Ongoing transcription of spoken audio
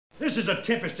This is a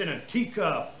tempest in a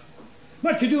teacup.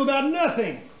 Much ado about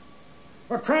nothing.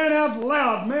 For crying out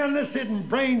loud, man, this isn't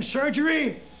brain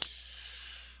surgery.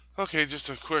 Okay, just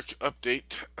a quick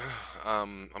update.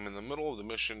 I'm in the middle of the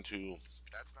mission to.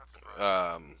 That's not surprising.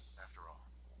 Um, After all,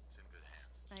 it's in good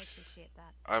hands. I appreciate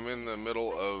that. I'm in the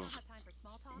middle I don't of have time for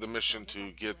small talk, the so mission here's to how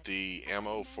get do it. the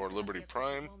ammo for Liberty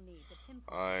Prime. We'll need to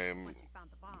pinpoint I'm once you found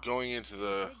the bomb. going into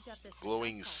the Rigged up this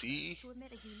glowing precise sea, to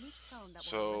emit a unique tone that will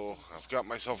so listen I've for. got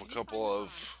myself a You couple find the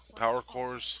of bomb, power we'll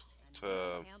cores and to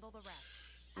we'll handle the rest.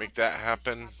 make that After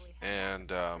happen, probably head and back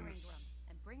to Dr. Ingram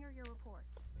and bring her your report.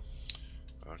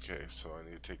 okay, so I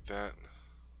need to take that.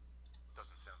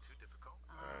 Doesn't sound too difficult.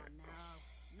 Alright. No,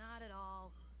 not at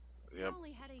all. Yep. We're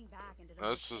only heading back into the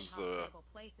This most is the. inhospitable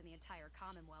place in the entire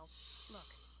Commonwealth. Look,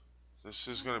 This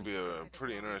is going to be a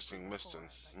pretty interesting mission.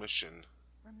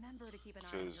 remember to keep an eye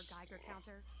on your Because Geiger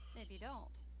counter. If you don't,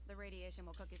 the radiation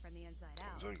will cook you from the inside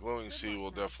out. the glowing Good sea luck,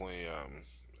 will nurse. definitely,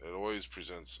 it always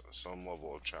presents some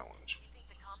level of challenge,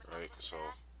 right? So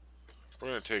we're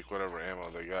going to take whatever ammo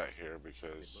they got here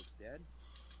because Dead.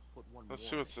 Put one let's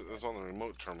more see what's in is on the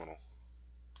remote terminal.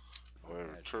 We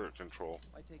have turret control.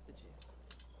 I take the chance.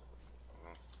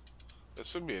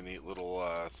 This would be a neat little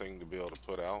thing to be able to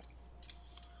put out.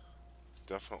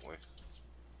 Definitely.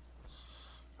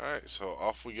 Alright, so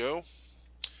off we go.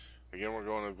 Again, we're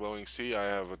going to glowing sea. I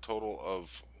have a total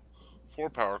of 4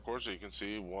 power cores. So you can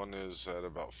see one is at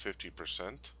about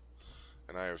 50%,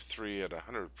 and I have 3 at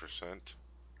 100%.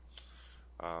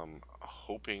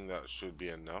 Hoping that should be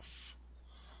enough,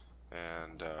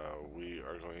 and we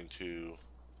are going to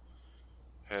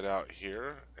head out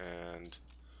here, and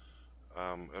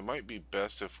it might be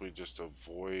best if we just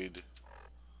avoid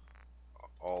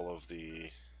all of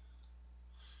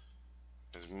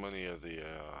as many of the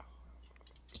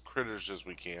critters as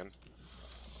we can,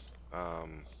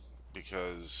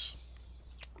 because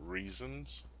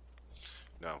reasons.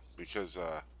 No, because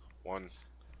one,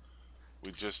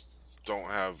 we just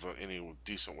don't have any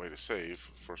decent way to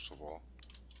save, first of all.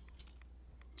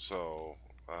 So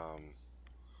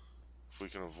if we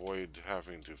can avoid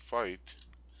having to fight,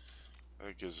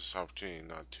 that gives us opportunity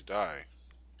not to die.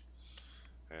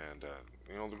 And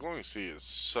you know, the glowing sea is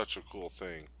such a cool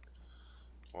thing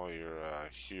while you're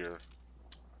here,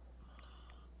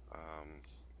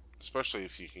 especially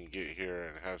if you can get here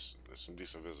and have some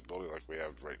decent visibility like we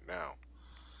have right now.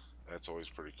 That's always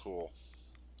pretty cool.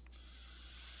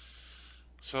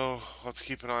 So let's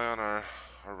keep an eye on our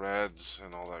rads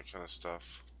and all that kind of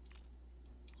stuff.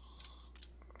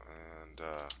 And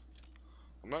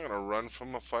I'm not going to run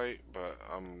from a fight, but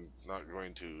I'm not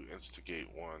going to instigate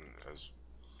one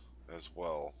as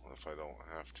well if I don't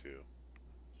have to.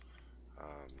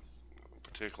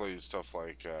 Particularly stuff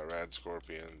like rad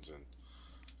scorpions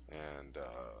and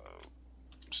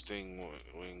sting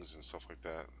wings and stuff like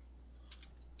that.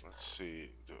 Let's see.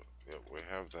 Yep, we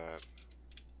have that.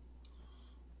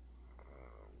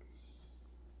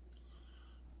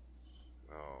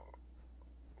 Now,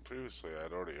 previously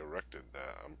I'd already erected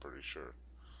that, I'm pretty sure.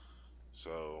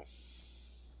 So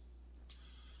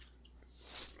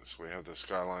we have the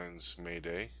Skylines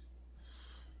Mayday,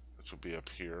 which will be up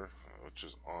here, which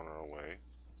is on our way.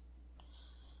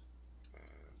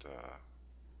 And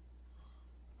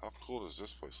how cool does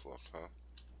this place look, huh?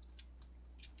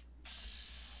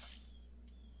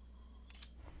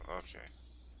 Okay.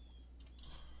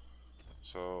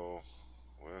 So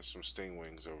we have some sting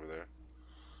wings over there.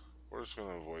 We're just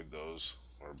gonna avoid those,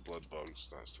 or blood bugs,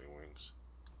 not sting wings.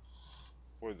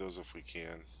 Avoid those if we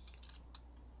can,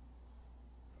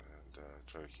 and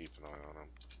try to keep an eye on them.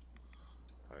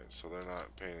 Alright, so they're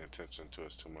not paying attention to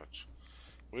us too much.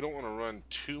 We don't want to run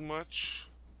too much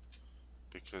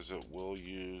because it will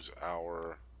use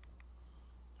our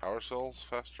power cells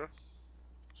faster,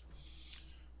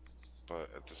 but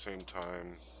at the same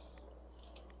time,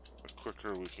 the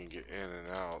quicker we can get in and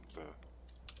out, the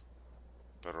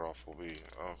better off we'll be.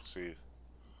 Oh, see,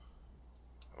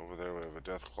 over there we have a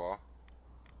death claw.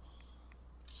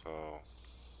 So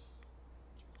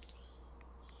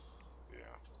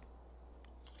yeah.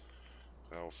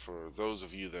 Now, for those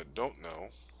of you that don't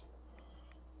know,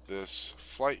 this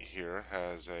flight here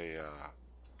has a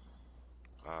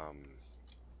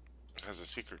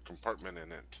secret compartment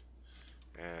in it,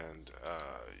 and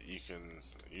you can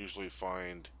usually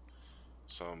find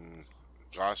some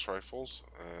Gauss rifles,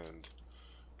 and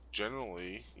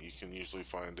generally you can usually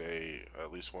find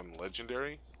at least one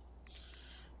legendary,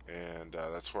 and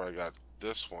that's where I got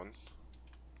this one.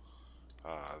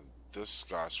 This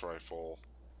Gauss rifle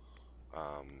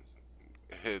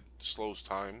slows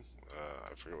time.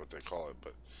 I forget what they call it,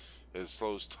 but It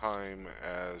slows time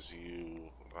as you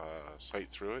sight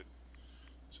through it,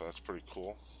 so that's pretty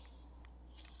cool.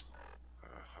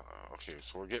 Okay,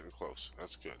 so we're getting close.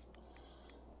 That's good.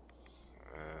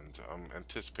 And I'm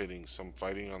anticipating some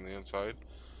fighting on the inside.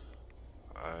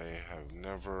 I have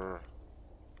never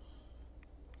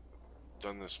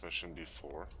done this mission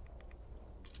before.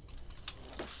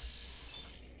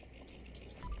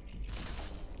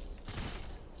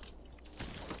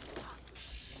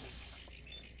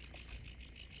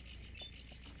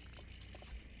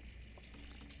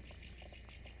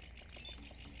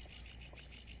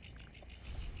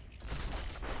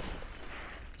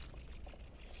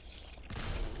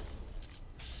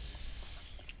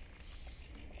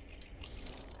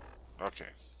 Okay,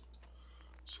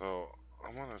 so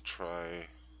I'm gonna try.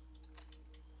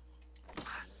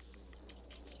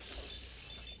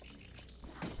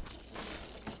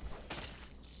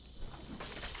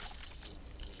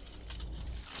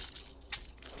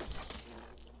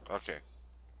 Okay,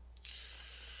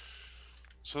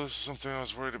 so this is something I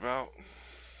was worried about.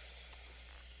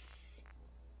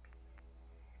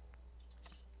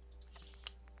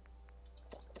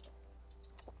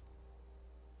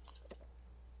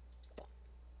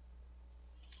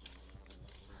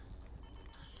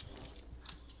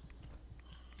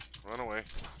 Run away.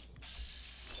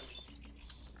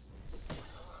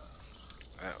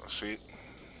 See.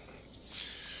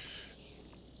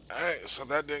 Alright, so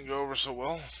that didn't go over so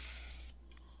well.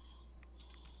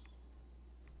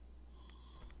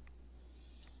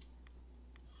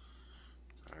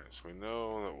 Alright, so we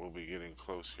know that we'll be getting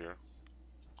close here.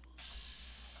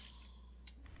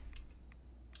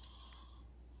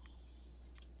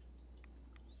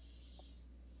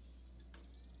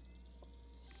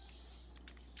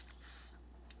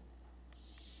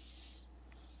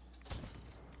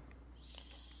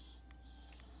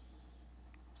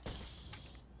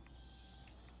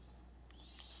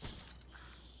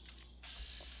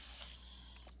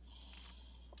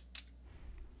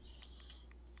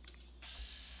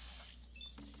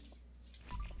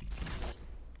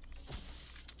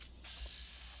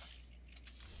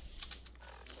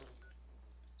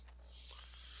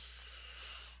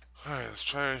 Alright, let's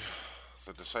try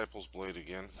the Disciple's Blade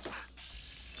again.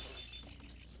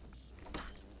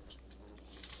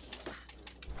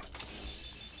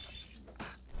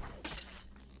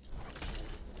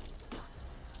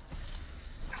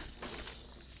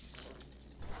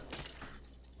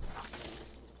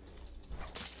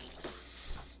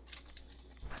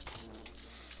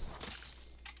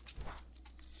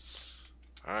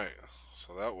 Alright,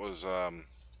 so that was, at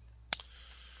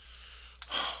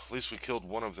least we killed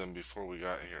one of them before we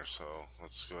got here, so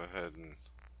let's go ahead and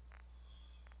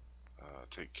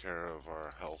take care of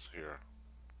our health here.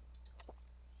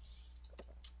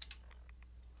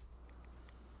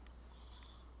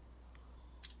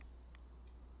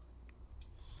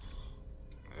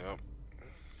 Yep.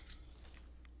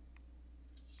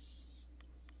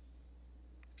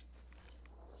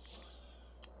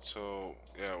 So,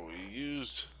 yeah, we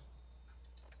used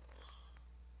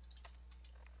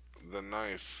the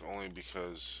knife only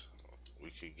because we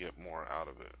could get more out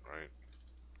of it, right?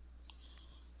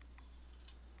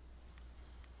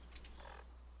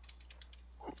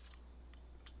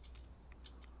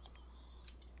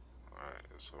 Alright,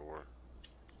 so we're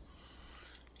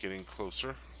getting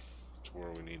closer to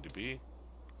where we need to be.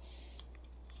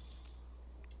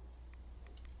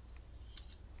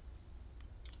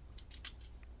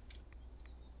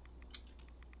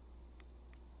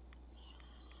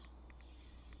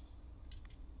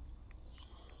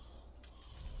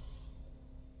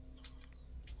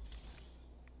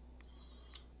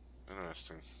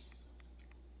 Interesting.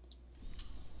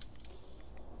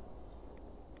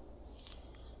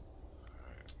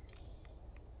 Alright.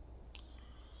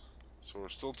 So we're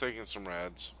still taking some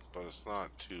rads, but it's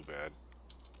not too bad.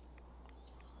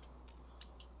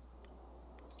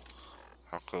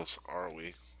 How close are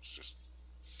we? It's just...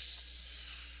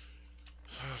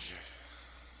 Okay.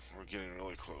 We're getting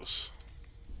really close.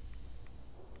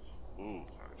 Ooh,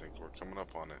 I think we're coming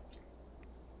up on it.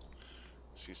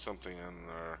 See something in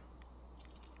our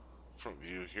front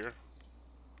view here.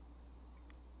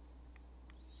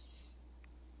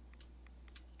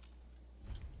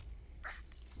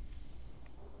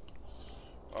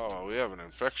 Oh, we have an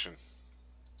infection.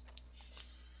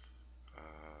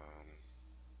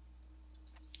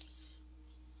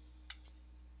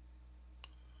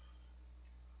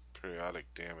 Periodic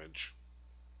damage.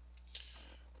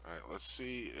 Alright, let's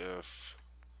see if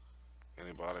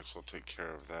antibiotics will take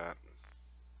care of that.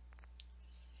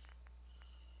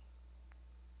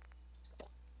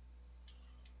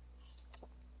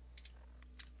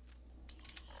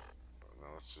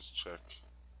 let's just check.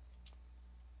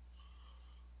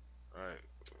 Alright,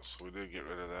 so we did get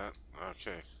rid of that.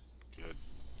 Okay, good.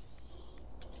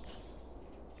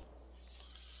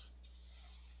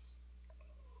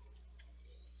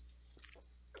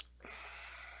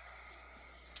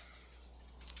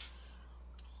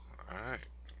 Alright.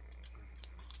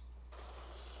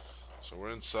 So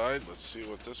we're inside. Let's see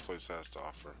what this place has to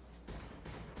offer.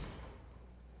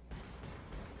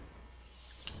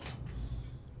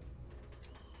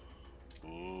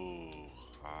 Ooh,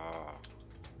 ah.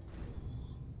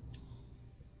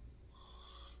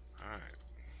 Alright.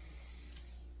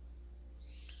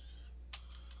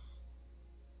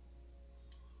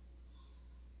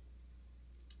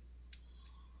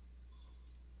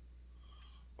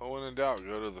 Well, when in doubt,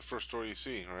 go to the first door you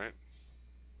see, right?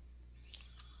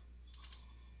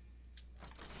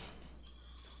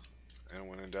 And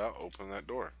when in doubt, open that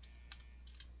door.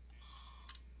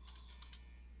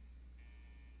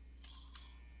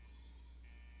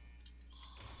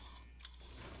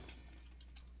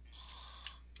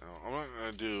 Now, I'm not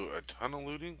going to do a ton of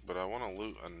looting, but I want to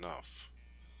loot enough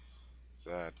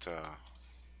that,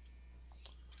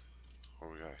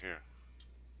 what we got here?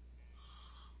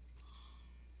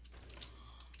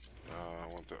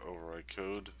 I want the override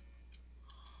code.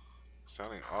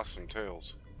 Sounding awesome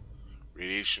tales.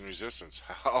 Radiation resistance.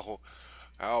 How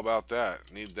about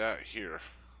that? Need that here.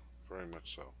 Very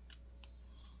much so.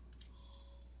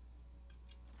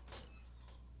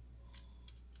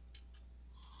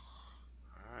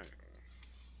 Alright.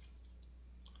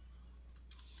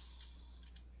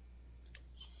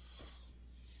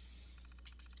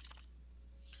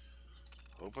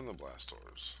 Open the blast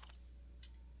doors.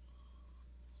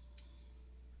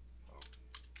 Oh.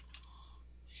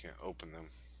 Can't open them.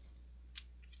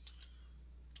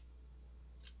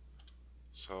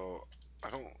 So, I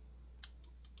don't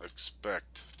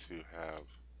expect to have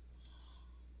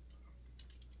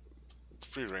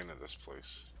free reign of this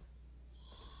place.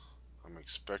 I'm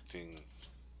expecting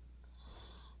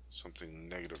something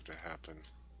negative to happen.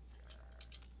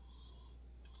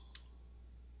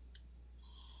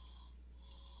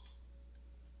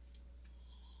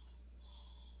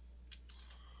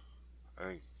 I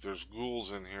think there's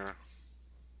ghouls in here.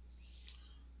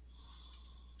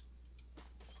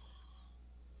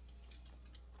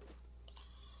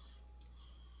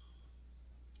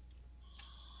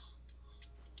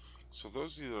 So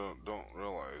those of you that don't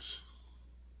realize,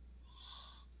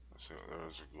 let's see,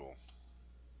 there's a ghoul.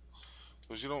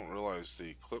 Those of you don't realize,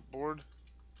 the clipboard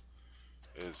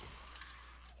is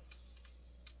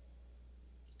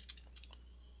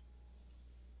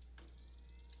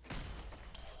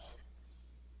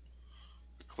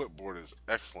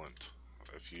excellent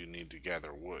if you need to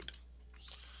gather wood.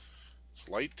 It's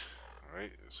light,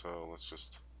 alright, so let's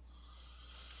just,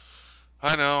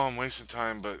 I know I'm wasting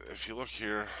time, but if you look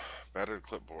here, battered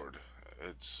clipboard,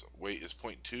 its weight is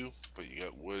 0.2, but you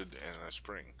get wood and a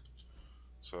spring.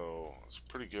 So it's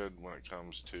pretty good when it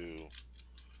comes to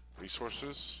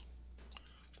resources.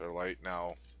 They're light.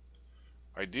 Now,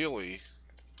 ideally,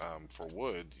 for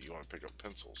wood, you want to pick up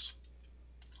pencils.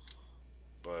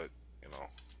 But, you know,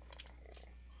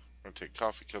 we're going to take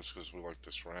coffee cups because we like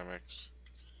the ceramics.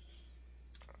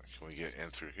 Can we get in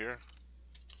through here?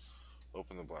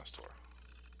 Open the blast door.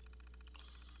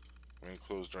 Remain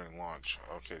closed during launch.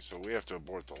 Okay, so we have to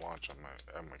abort the launch,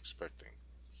 I'm expecting.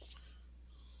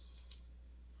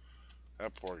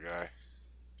 That poor guy.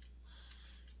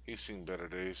 He's seen better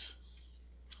days.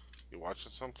 You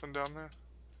watching something down there?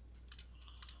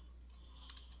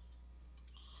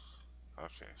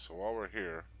 Okay, so while we're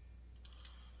here,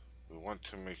 we want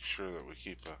to make sure that we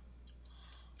keep a...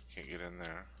 Can't get in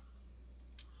there.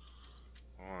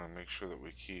 We want to make sure that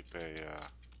we keep a...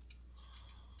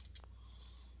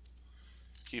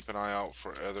 keep an eye out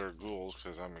for other ghouls,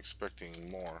 because I'm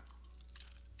expecting more.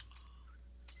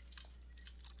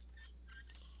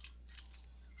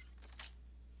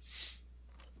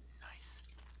 Nice.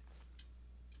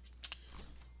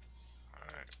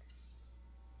 Alright.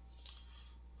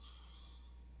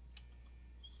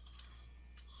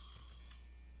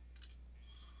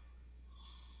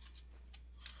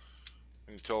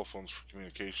 Any telephones for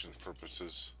communication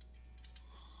purposes.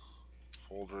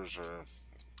 Folders are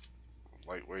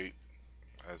lightweight,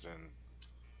 as in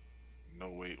no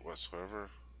weight whatsoever.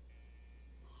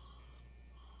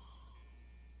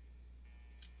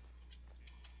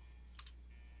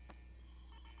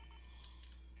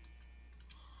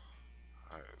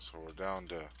 Alright, so we're down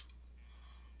to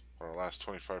our last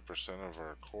 25% of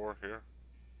our core here.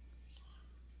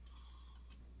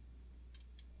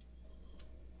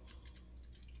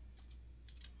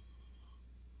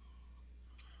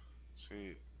 See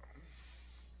See,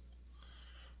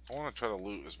 I want to try to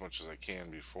loot as much as I can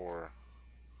before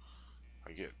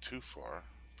I get too far,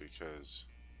 because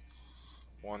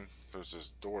one, there's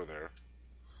this door there.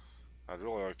 I'd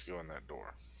really like to go in that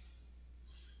door.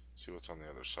 See what's on the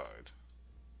other side.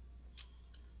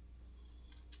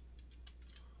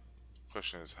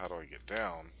 Question is, how do I get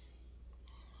down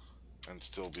and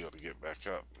still be able to get back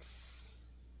up?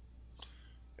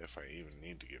 If I even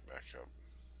need to get back up.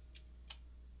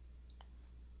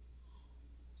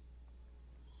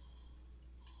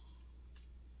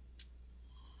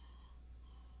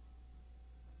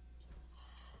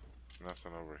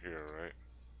 Nothing over here, right?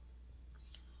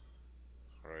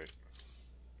 Right.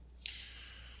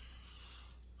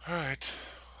 Alright.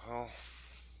 Well,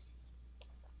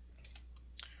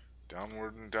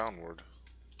 downward and downward.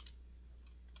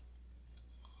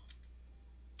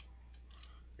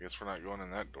 I guess we're not going in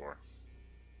that door.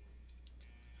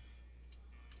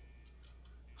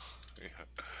 Yeah.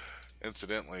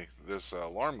 Incidentally, this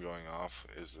alarm going off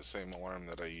is the same alarm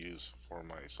that I use for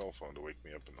my cell phone to wake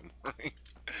me up in the morning.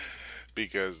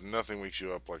 Because nothing wakes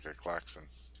you up like a klaxon.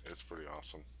 It's pretty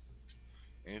awesome.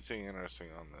 Anything interesting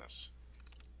on this?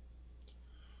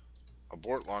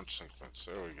 Abort launch sequence.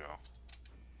 There we go.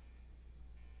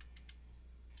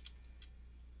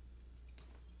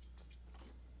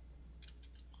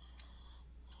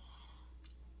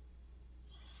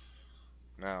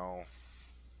 Now,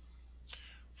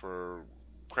 for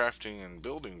crafting and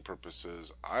building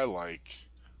purposes, I like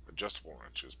adjustable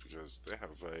wrenches because they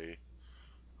have a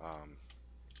I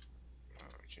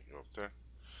can't go up there.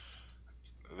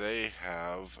 They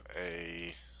have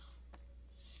a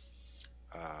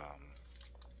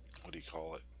what do you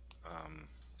call it?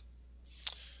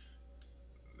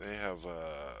 They have a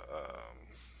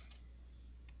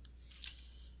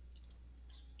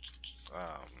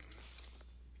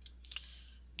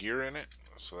gear in it,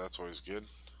 so that's always good.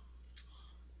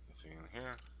 Anything in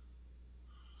here?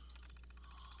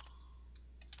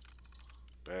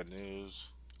 Bad news.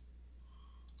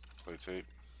 Play tape.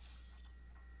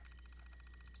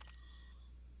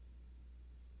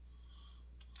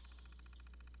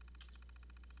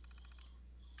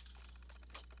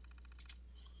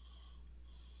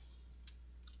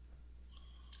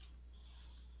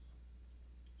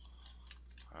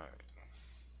 Alright.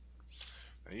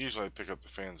 Now usually I pick up the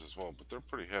fans as well, but they're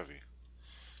pretty heavy.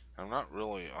 I'm not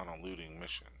really on a looting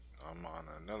mission. I'm on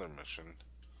another mission,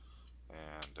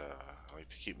 and I like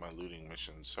to keep my looting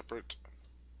missions separate.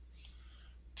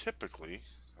 Typically,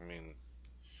 I mean,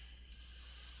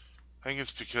 I think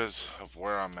it's because of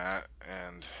where I'm at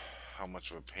and how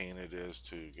much of a pain it is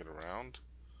to get around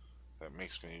that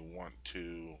makes me want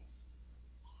to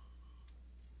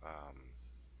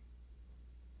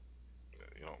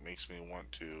makes me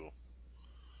want to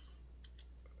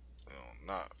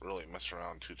not really mess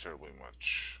around too terribly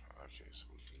much. Okay, so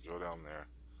we can go down there.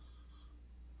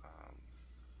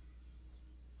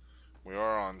 We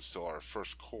are on still our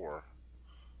first core,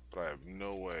 but I have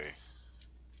no way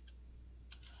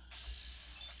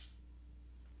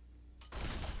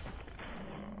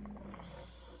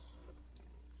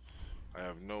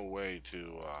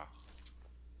to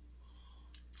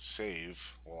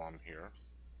save while I'm here.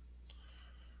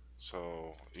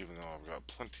 So even though I've got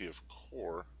plenty of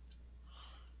core,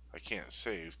 I can't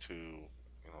save to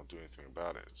do anything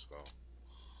about it. So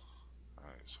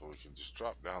alright, so we can just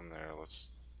drop down there. Let's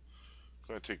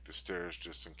go ahead and take the stairs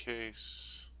just in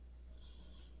case,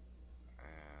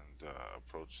 and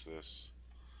approach this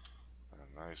in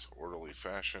a nice orderly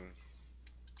fashion.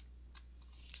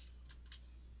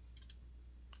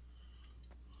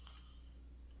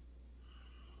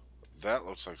 That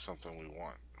looks like something we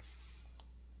want.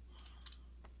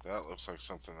 That looks like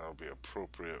something that'll be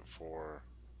appropriate for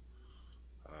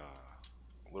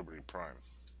Liberty Prime.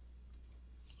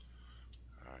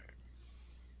 Alright.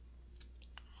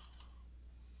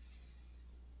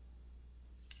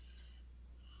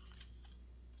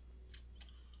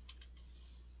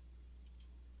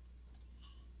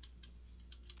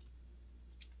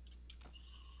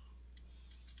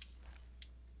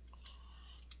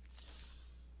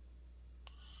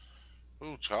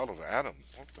 Ooh, Child of Adam.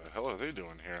 What the hell are they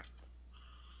doing here?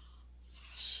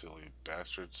 Silly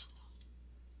bastards.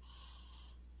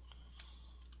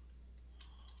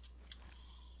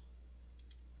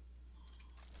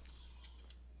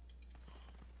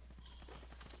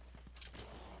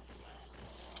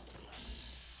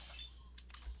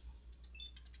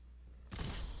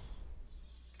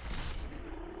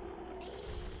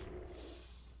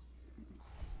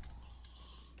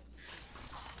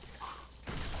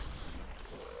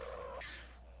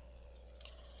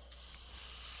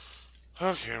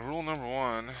 Okay, rule number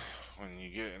one, when you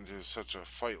get into such a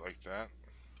fight like that,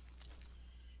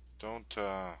 don't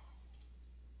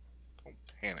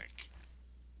panic,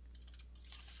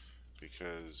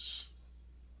 because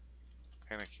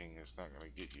panicking is not going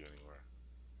to get you anywhere.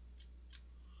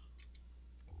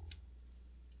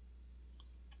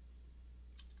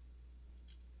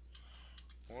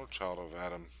 More child of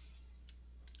Adam.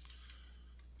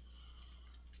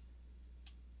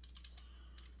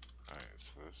 Alright,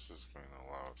 so this is going to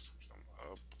allow us to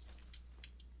come up.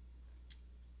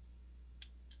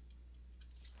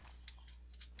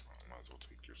 Might as well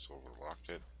take your silver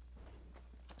locket.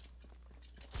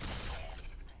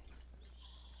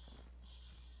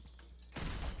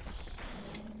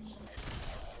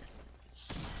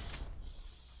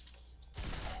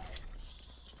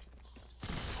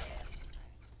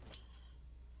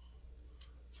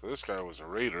 So this guy was a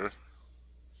raider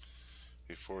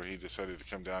before he decided to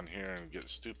come down here and get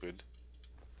stupid.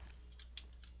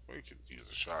 We could use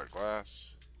a shot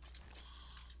glass.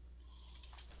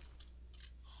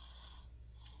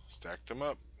 Stacked them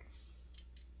up.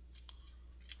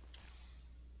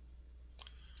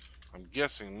 I'm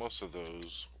guessing most of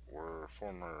those were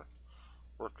former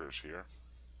workers here.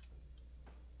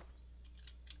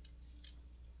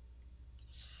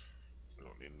 We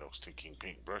don't need no stinking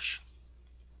paintbrush.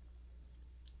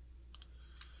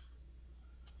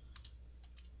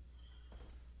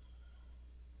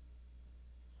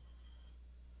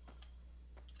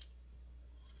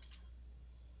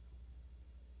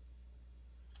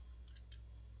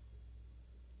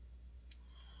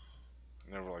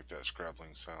 Never liked that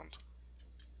scrabbling sound.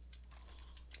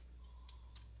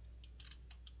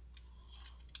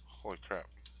 Holy crap.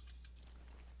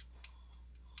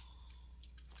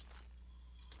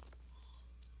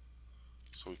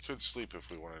 So we could sleep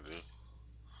if we wanted to.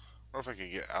 Or if I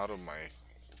could get out of my...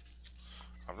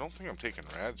 I don't think I'm taking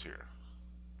rads here.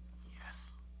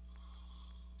 Yes.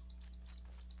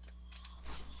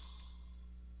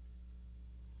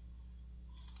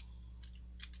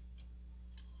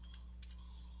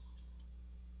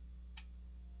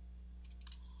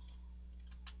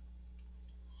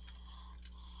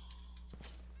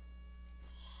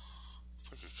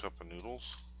 It's like a cup of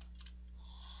noodles.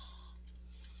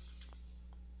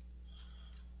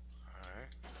 Alright.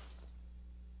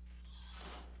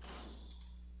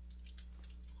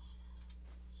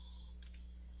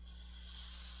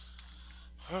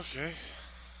 Okay.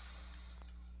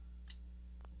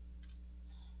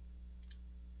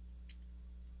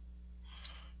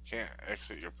 Can't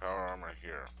exit your power armor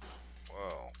here.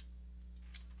 Well,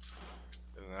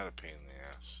 isn't that a pain in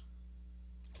the ass?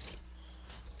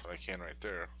 But I can right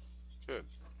there. Good.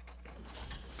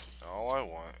 Now all I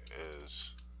want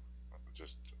is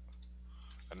just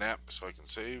a nap so I can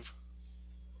save.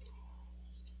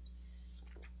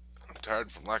 I'm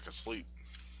tired from lack of sleep.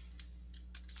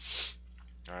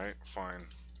 Alright, fine.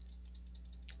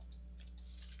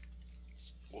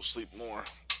 We'll sleep more.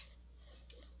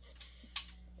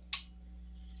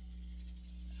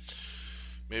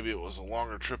 Maybe it was a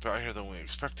longer trip out here than we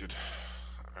expected.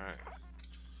 Alright.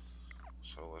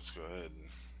 So let's go ahead and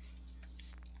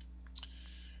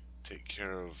take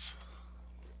care of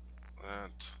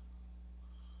that.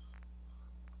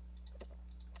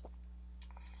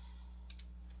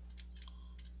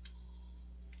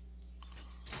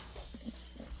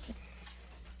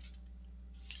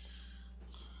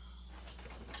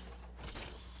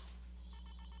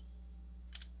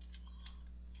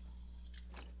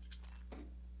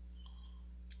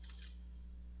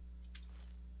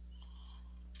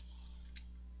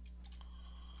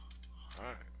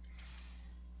 Alright.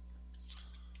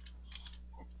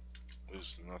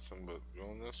 There's nothing but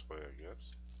going this way, I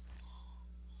guess.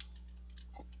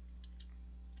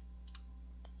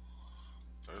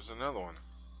 There's another one.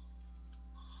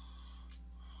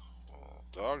 Well,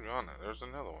 doggone it, there's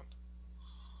another one.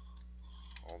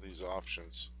 All these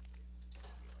options.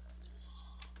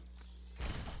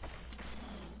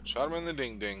 Shot him in the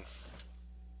ding ding.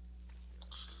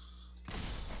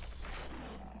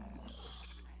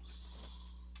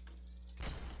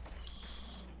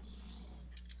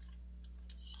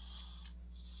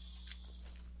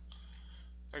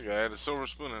 That guy had a silver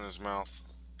spoon in his mouth.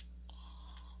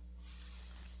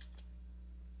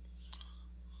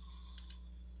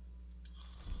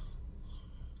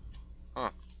 Huh.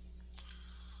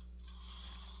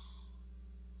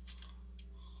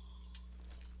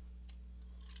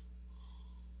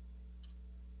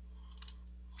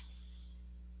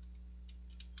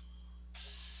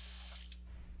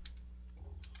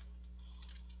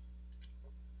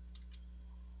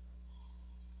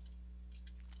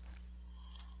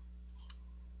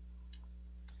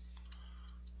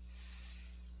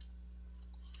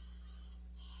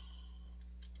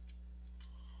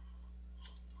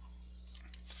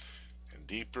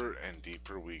 deeper and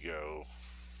deeper we go.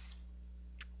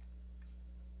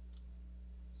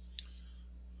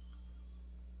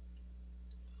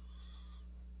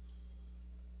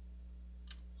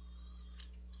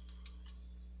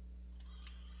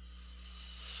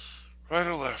 Right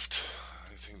or left?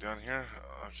 Anything down here?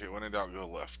 Okay, when in doubt, go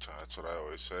left. That's what I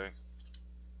always say.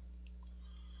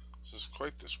 This is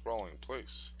quite the sprawling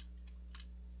place.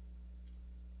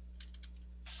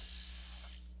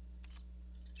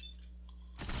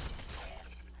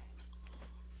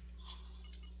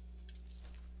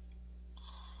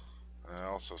 And I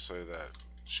also say that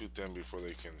shoot them before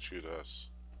they can shoot us.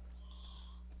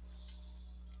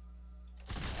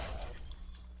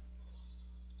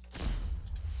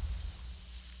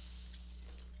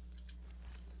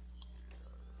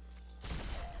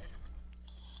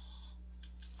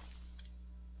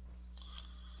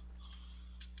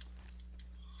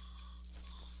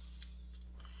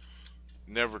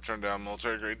 Never turn down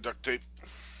military grade duct tape.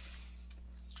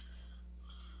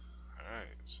 Alright,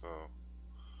 so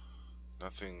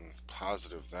nothing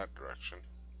positive that direction.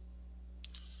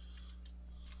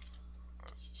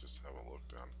 Let's just have a look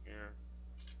down here.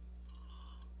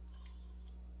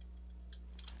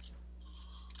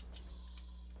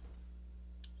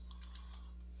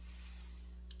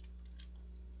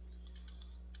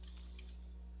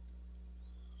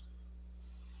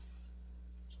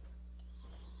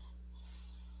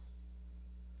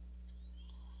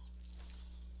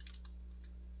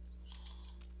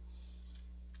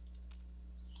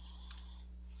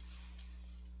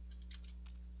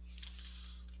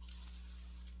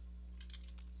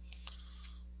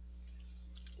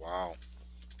 Wow.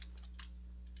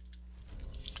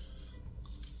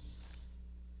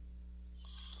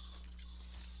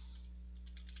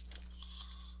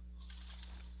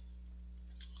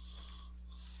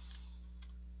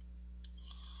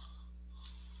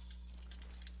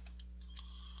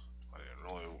 I didn't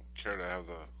really care to have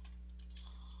the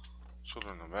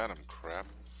Children of Adam crap.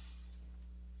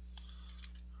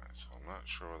 Alright, so I'm not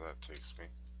sure where that takes me.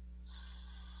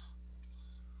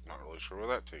 Not really sure where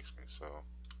that takes me, so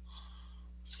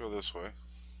let's go this way.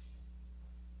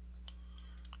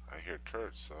 I hear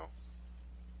turrets though.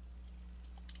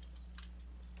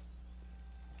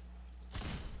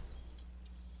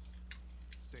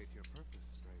 State your purpose,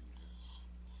 stranger.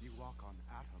 You walk on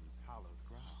Atom's hallowed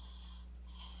ground.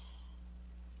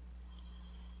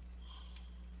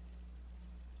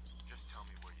 Just tell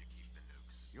me where you keep the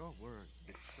nukes. Your words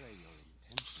betray your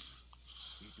intentions.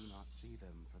 You do not see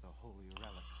them for the holy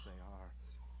relics they are.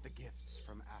 The gifts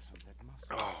from Atom that must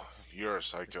be Oh, protected. you're a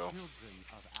psycho. The children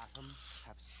of Atom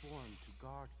have sworn to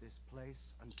guard this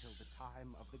place until the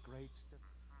time of the great...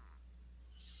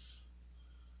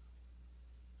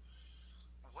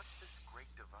 What's this great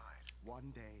divide?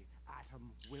 One day, Atom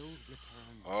will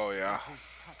return. Oh, yeah. And his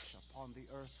touch upon the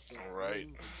earth will All right.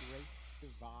 bring the great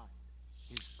divide.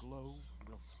 His glow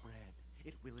will spread.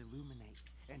 It will illuminate,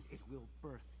 and it will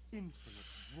birth infinite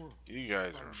worlds. You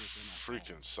guys from are within us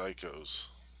freaking psychos.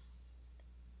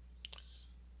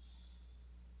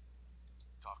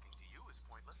 Talking to you is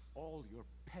pointless. All your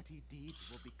petty deeds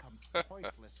will become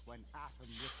pointless when Atom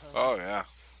returns. Oh, yeah.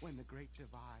 When the great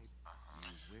divide,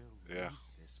 you will Yeah.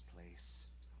 leave this place.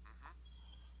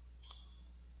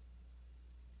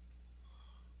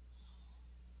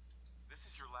 This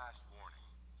is your last warning.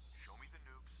 Show me the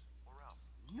nukes, or else.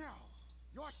 No!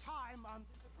 Your time on...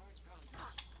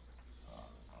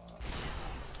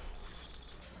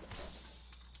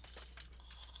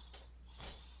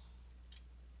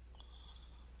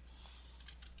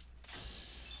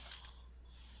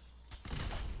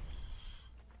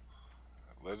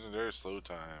 Legendary slow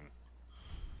time.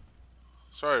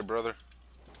 Sorry, brother.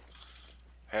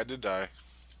 Had to die.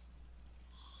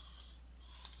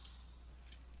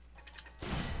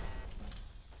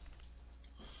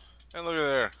 And look at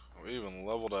there. We even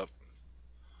leveled up.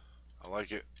 I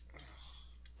like it.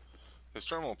 His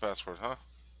terminal password, huh?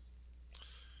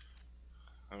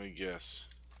 Let me guess.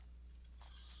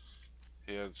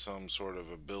 He had some sort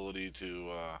of ability to,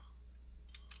 I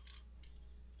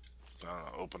don't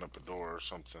know, open up a door or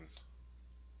something.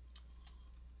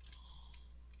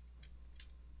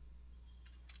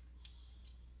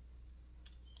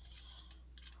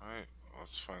 Alright,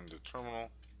 let's find the terminal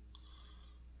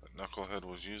that Knucklehead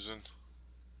was using.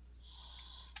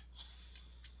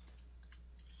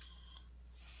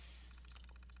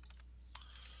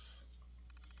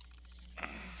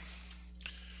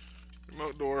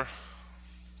 Remote door.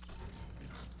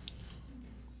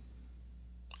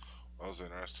 That was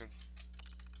interesting.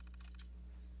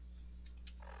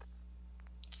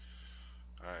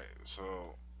 Alright, so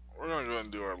we're going to go ahead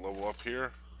and do our level up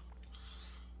here.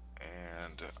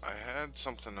 I had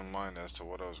something in mind as to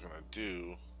what I was going to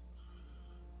do,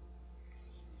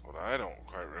 but I don't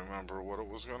quite remember what it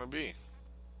was going to be.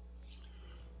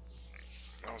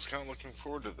 I was kind of looking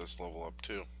forward to this level up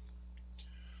too.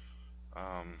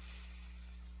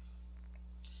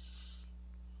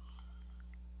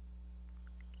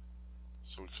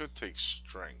 So we could take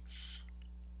strength.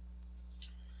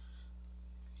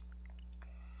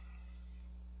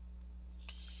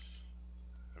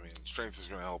 I mean, strength is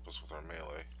going to help us with our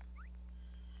melee.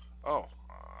 Oh,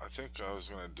 I think I was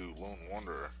going to do Lone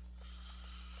Wanderer.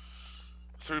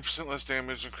 30% less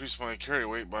damage, increase my carry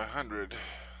weight by 100.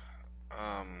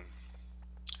 I'm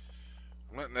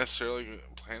not necessarily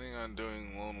planning on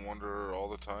doing Lone Wanderer all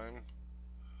the time,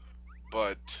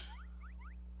 but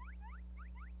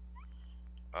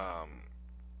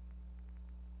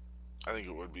I think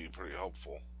it would be pretty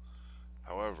helpful.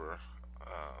 However,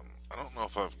 I don't know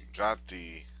if I've got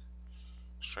the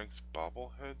strength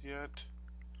bobblehead yet.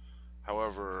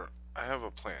 However, I have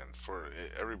a plan for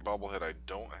every bobblehead I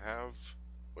don't have,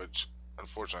 which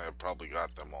unfortunately I probably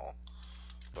got them all.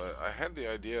 But I had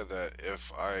the idea that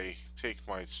if I take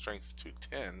my strength to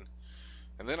 10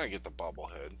 and then I get the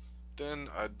bobblehead, then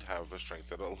I'd have a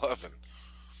strength at 11.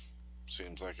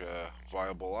 Seems like a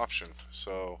viable option.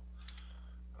 So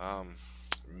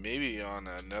maybe on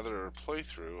another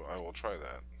playthrough I will try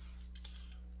that.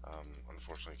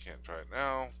 Unfortunately can't try it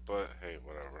now, but hey,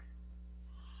 whatever.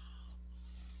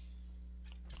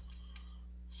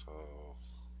 So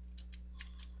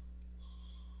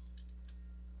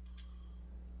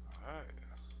alright.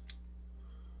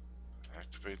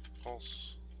 Activate the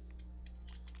pulse.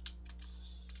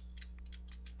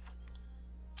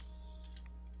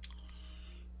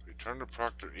 Return to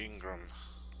Proctor Ingram.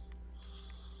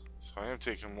 So I am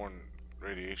taking more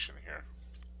radiation here,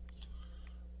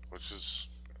 which is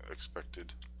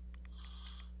expected.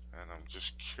 And I'm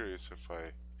just curious if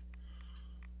I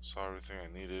saw everything I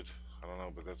needed. I don't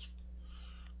know, but that's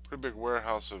a pretty big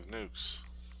warehouse of nukes.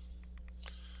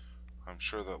 I'm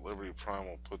sure that Liberty Prime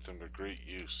will put them to great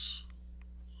use.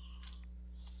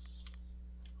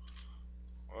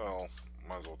 Well,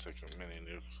 might as well take a mini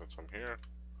nuke since I'm here.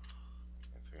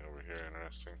 Anything over here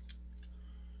interesting?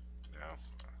 No.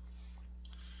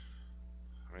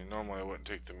 I mean, normally I wouldn't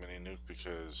take the mini nuke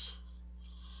because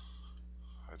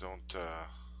I don't,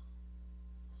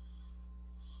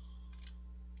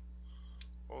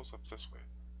 what was up this way?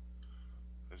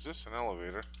 Is this an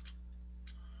elevator?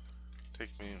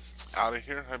 Take me out of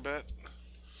here, I bet.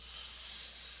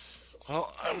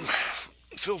 Well, I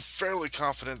feel fairly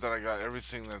confident that I got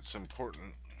everything that's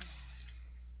important.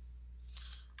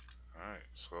 Alright,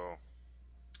 so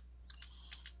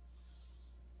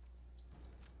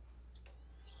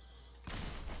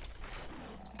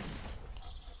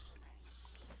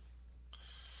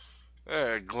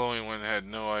glowing one had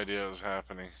no idea what was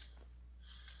happening.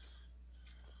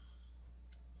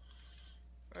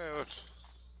 Hey, look.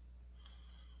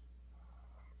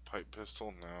 Pipe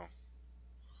pistol? No.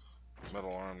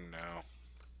 Metal arm? No.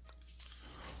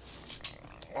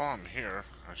 While I'm here,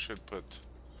 I should put...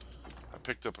 I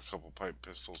picked up a couple pipe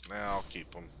pistols. Now I'll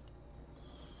keep them.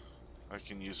 I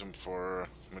can use them for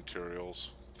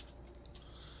materials.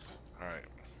 Alright.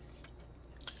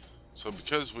 So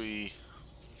because we're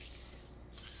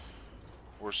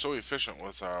so efficient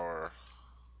with our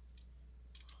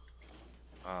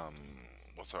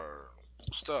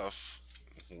stuff,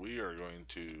 we are going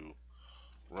to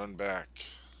run back,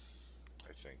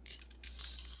 I think.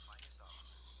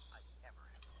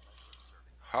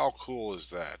 How cool is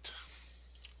that?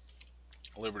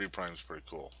 Liberty Prime's pretty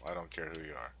cool. I don't care who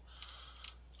you are.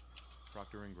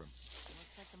 Proctor Ingram.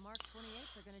 Looks like the Mark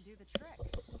 28s are going to do the trick.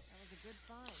 That was a good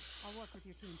find. I'll work with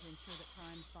your team to ensure that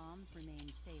Prime's bombs remain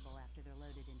stable after they're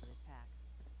loaded into his pack.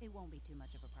 It won't be too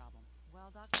much of a problem.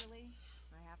 Well, Dr. Lee,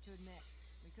 I have to admit,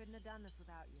 we couldn't have done this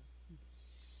without you.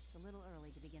 It's a little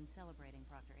early to begin celebrating,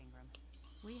 Proctor Ingram.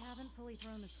 We haven't fully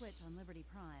thrown the switch on Liberty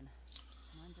Prime.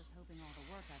 And I'm just hoping all the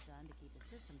work I've done to keep the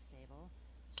system stable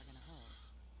are going to hold.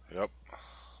 Yep.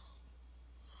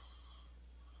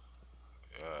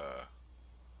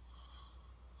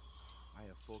 I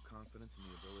have full confidence in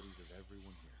the abilities of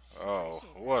everyone here. Oh,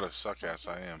 what a suck-ass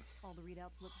I am. All the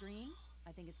readouts look green.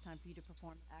 I think it's time for you to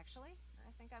perform. Actually,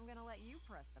 I think I'm gonna let you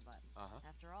press the button.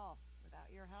 After all,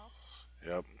 without your help,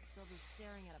 Yep. you'll be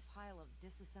staring at a pile of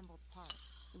disassembled parts.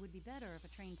 It would be better if a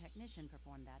trained technician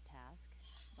performed that task,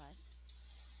 but...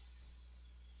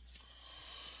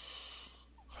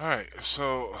 Alright,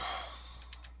 so...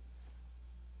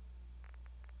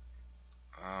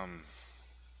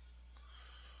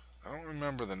 I don't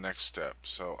remember the next step,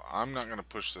 so I'm not going to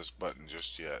push this button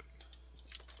just yet.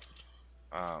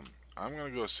 I'm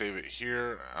going to go save it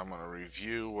here. I'm going to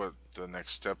review what the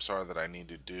next steps are that I need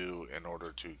to do in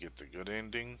order to get the good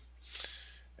ending.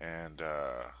 And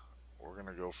we're going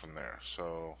to go from there.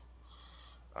 So,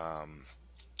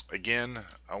 again,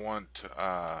 I want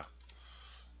to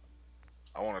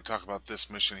talk about this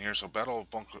mission here. So, Battle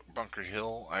of Bunker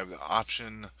Hill, I have the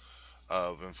option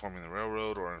of informing the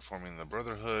Railroad or informing the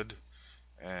Brotherhood.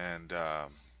 And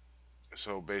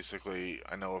so basically,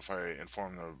 I know if I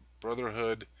inform the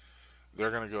Brotherhood,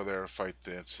 they're going to go there and fight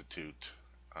the Institute.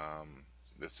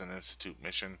 It's an Institute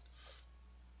mission.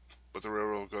 But the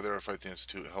Railroad will go there and fight the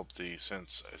Institute, help the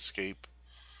Synths escape.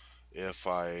 If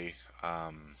I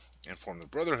inform the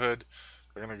Brotherhood,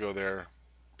 they're going to go there,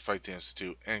 fight the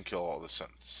Institute, and kill all the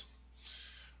Synths.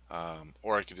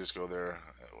 Or I could just go there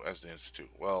as the Institute.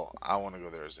 Well, I want to go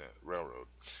there as the Railroad.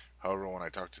 However, when I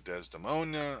talk to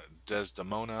Desdemona,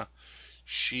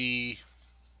 she,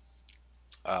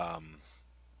 when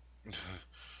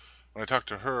I talk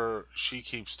to her, she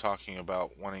keeps talking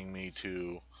about wanting me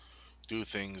to do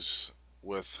things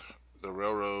with the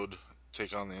Railroad,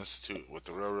 take on the Institute with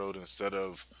the Railroad instead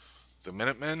of the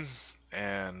Minutemen,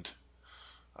 and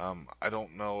I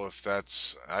don't know if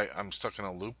that's, I'm stuck in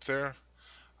a loop there.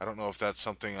 I don't know if that's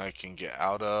something I can get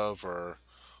out of, or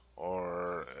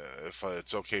if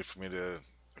it's okay for me to,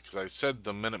 because I said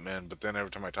the Minutemen, but then every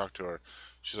time I talk to her,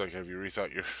 she's like, have you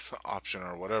rethought your option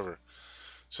or whatever?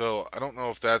 So I don't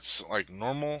know if that's like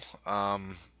normal,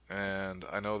 and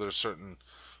I know there's certain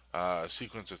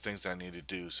sequence of things that I need to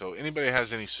do. So anybody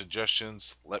has any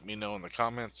suggestions, let me know in the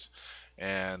comments,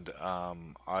 and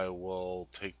I will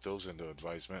take those into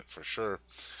advisement for sure,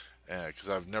 because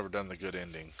I've never done the good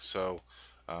ending. So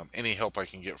any help I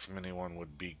can get from anyone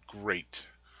would be great.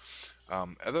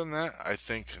 Other than that, I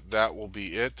think that will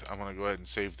be it. I'm going to go ahead and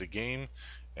save the game,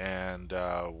 and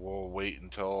we'll wait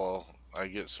until I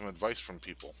get some advice from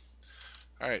people.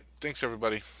 Alright, thanks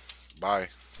everybody. Bye.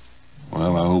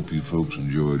 Well, I hope you folks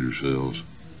enjoyed yourselves.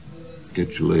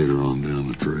 Catch you later on down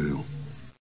the trail.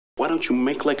 Why don't you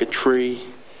make like a tree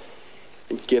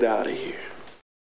and get out of here?